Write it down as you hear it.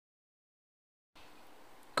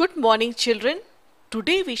Good morning, children.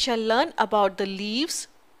 Today we shall learn about the leaves,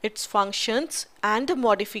 its functions and the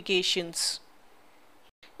modifications.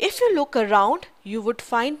 If you look around, you would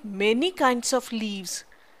find many kinds of leaves.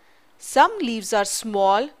 Some leaves are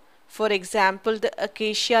small, for example the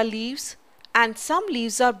acacia leaves, and some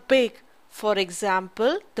leaves are big, for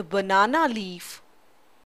example the banana leaf.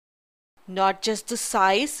 Not just the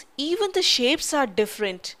size, even the shapes are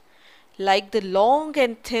different, like the long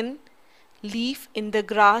and thin leaf in the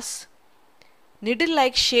grass,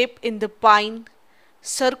 needle-like shape in the pine,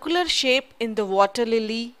 circular shape in the water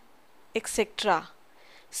lily, etc.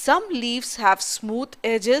 Some leaves have smooth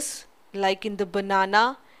edges like in the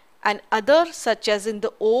banana, and others such as in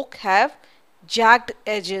the oak have jagged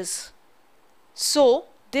edges. So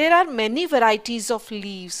there are many varieties of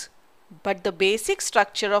leaves, but the basic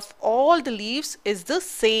structure of all the leaves is the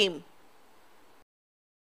same.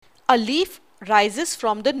 A leaf rises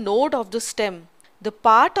from the node of the stem. The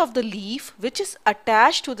part of the leaf which is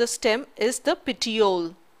attached to the stem is the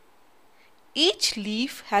petiole. Each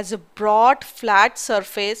leaf has a broad flat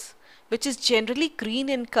surface which is generally green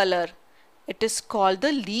in color. It is called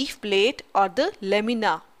the leaf blade or the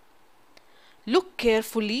lamina. Look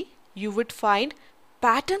carefully, you would find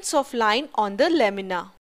patterns of line on the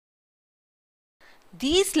lamina.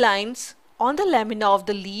 These lines on the lamina of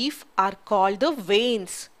the leaf are called the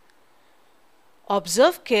veins.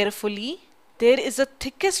 Observe carefully, there is a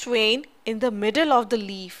thickest vein in the middle of the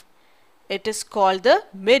leaf. It is called the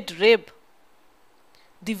midrib.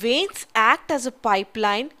 The veins act as a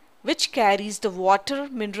pipeline which carries the water,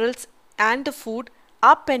 minerals and the food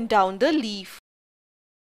up and down the leaf.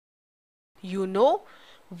 You know,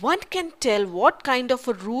 one can tell what kind of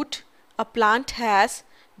a root a plant has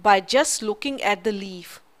by just looking at the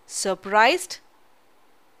leaf. Surprised?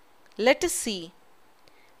 Let us see.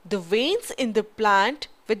 The veins in the plant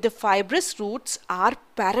with the fibrous roots are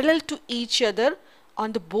parallel to each other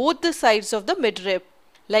on both the sides of the midrib,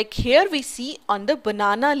 like here we see on the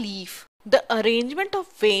banana leaf. The arrangement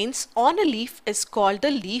of veins on a leaf is called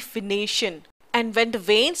the leaf venation, and when the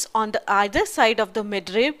veins on the either side of the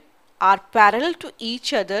midrib are parallel to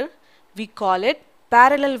each other, we call it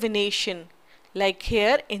parallel venation, like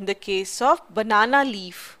here in the case of banana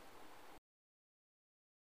leaf.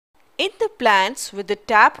 In the plants with the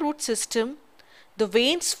taproot system, the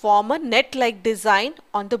veins form a net-like design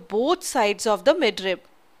on the both sides of the midrib.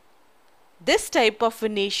 This type of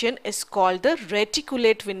venation is called the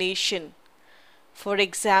reticulate venation. For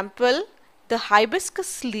example, the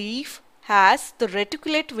hibiscus leaf has the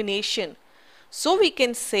reticulate venation. So we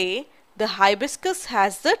can say the hibiscus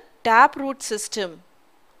has the taproot system.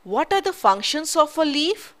 What are the functions of a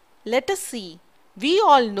leaf? Let us see. We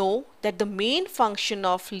all know that the main function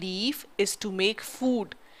of leaf is to make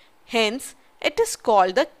food. Hence, it is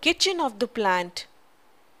called the kitchen of the plant.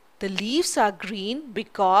 The leaves are green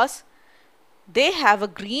because they have a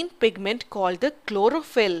green pigment called the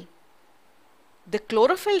chlorophyll. The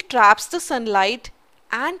chlorophyll traps the sunlight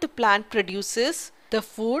and the plant produces the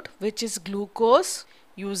food, which is glucose,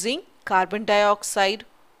 using carbon dioxide,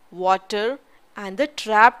 water and the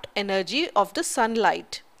trapped energy of the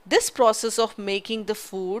sunlight. This process of making the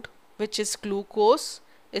food, which is glucose,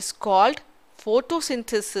 is called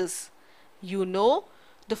photosynthesis. You know,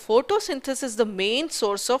 the photosynthesis is the main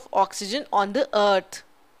source of oxygen on the earth.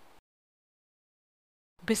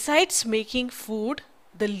 Besides making food,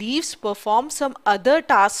 the leaves perform some other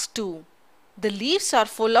tasks too. The leaves are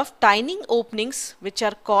full of tiny openings which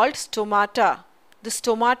are called stomata. The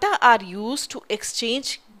stomata are used to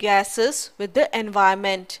exchange gases with the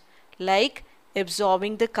environment, like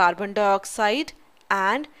absorbing the carbon dioxide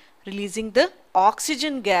and releasing the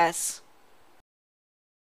oxygen gas.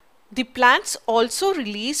 The plants also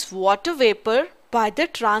release water vapor by the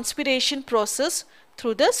transpiration process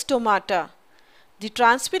through the stomata. The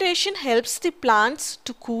transpiration helps the plants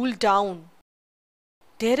to cool down.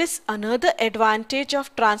 There is another advantage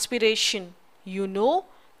of transpiration. You know,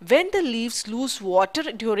 when the leaves lose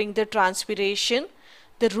water during the transpiration,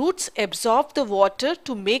 the roots absorb the water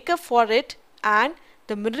to make up for it and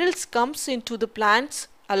the minerals comes into the plants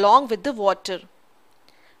along with the water.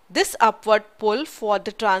 This upward pull for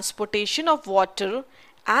the transportation of water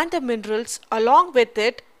and the minerals along with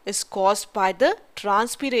it is caused by the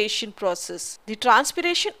transpiration process. The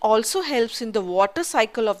transpiration also helps in the water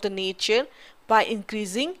cycle of the nature by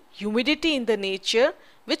increasing humidity in the nature,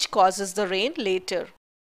 which causes the rain later.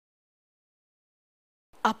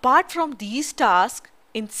 Apart from these tasks,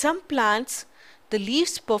 in some plants, the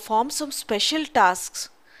leaves perform some special tasks.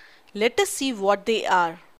 Let us see what they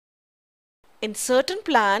are. In certain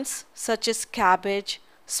plants such as cabbage,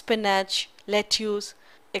 spinach, lettuce,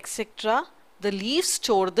 etc., The leaves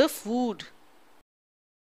store the food.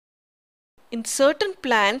 In certain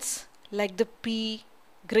plants like the pea,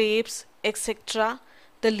 grapes, etc.,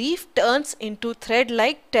 the leaf turns into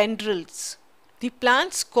thread-like tendrils. The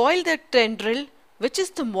plants coil their tendril, which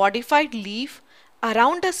is the modified leaf,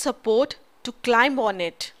 around a support to climb on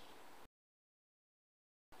it.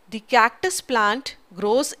 The cactus plant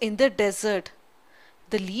grows in the desert.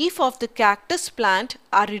 The leaf of the cactus plant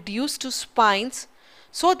are reduced to spines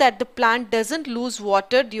so that the plant doesn't lose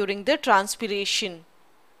water during the transpiration.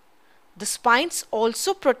 The spines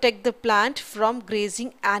also protect the plant from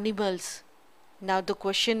grazing animals. Now the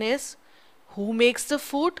question is, who makes the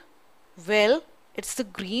food? Well, it's the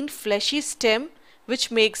green fleshy stem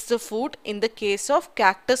which makes the food in the case of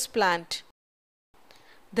cactus plant.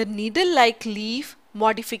 The needle-like leaf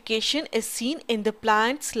modification is seen in the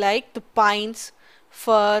plants like the pines,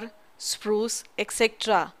 fir, spruce,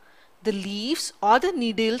 etc. The leaves or the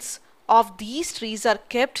needles of these trees are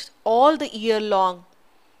kept all the year long.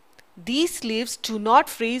 These leaves do not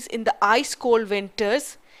freeze in the ice-cold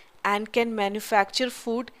winters and can manufacture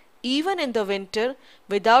food even in the winter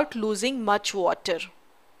without losing much water.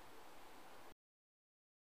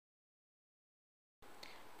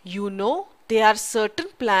 You know, there are certain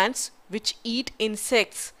plants which eat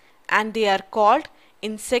insects and they are called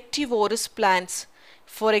insectivorous plants.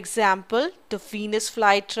 For example, the Venus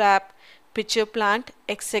flytrap, pitcher plant,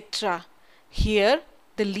 etc. Here,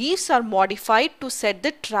 the leaves are modified to set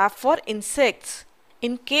the trap for insects.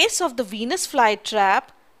 In case of the Venus flytrap,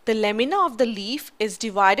 the lamina of the leaf is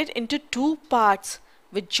divided into two parts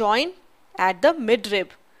which join at the midrib.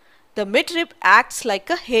 The midrib acts like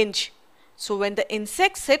a hinge. So when the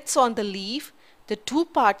insect sits on the leaf, the two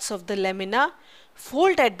parts of the lamina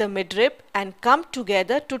fold at the midrib and come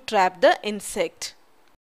together to trap the insect.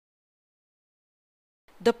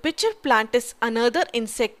 The pitcher plant is another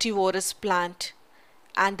insectivorous plant,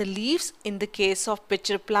 and the leaves in the case of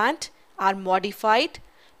pitcher plant are modified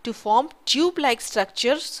to form tube-like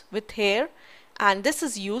structures with hair, and this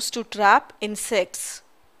is used to trap insects.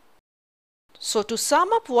 So to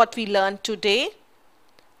sum up what we learned today,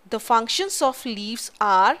 the functions of leaves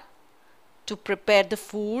are to prepare the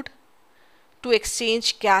food, to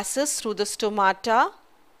exchange gases through the stomata,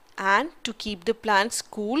 and to keep the plants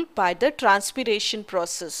cool by the transpiration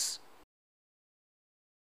process.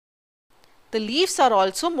 The leaves are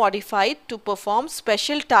also modified to perform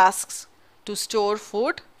special tasks to store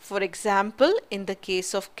food, for example in the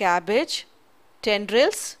case of cabbage,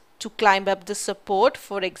 tendrils to climb up the support,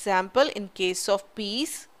 for example in case of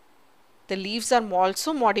peas. The leaves are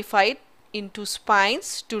also modified into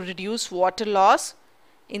spines to reduce water loss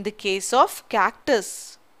in the case of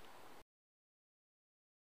cactus.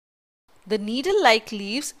 The needle-like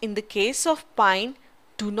leaves in the case of pine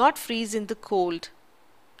do not freeze in the cold.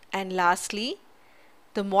 And lastly,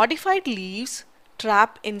 the modified leaves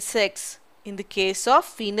trap insects in the case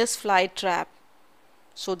of Venus flytrap.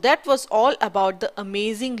 So that was all about the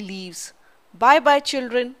amazing leaves. Bye bye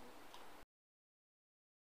children.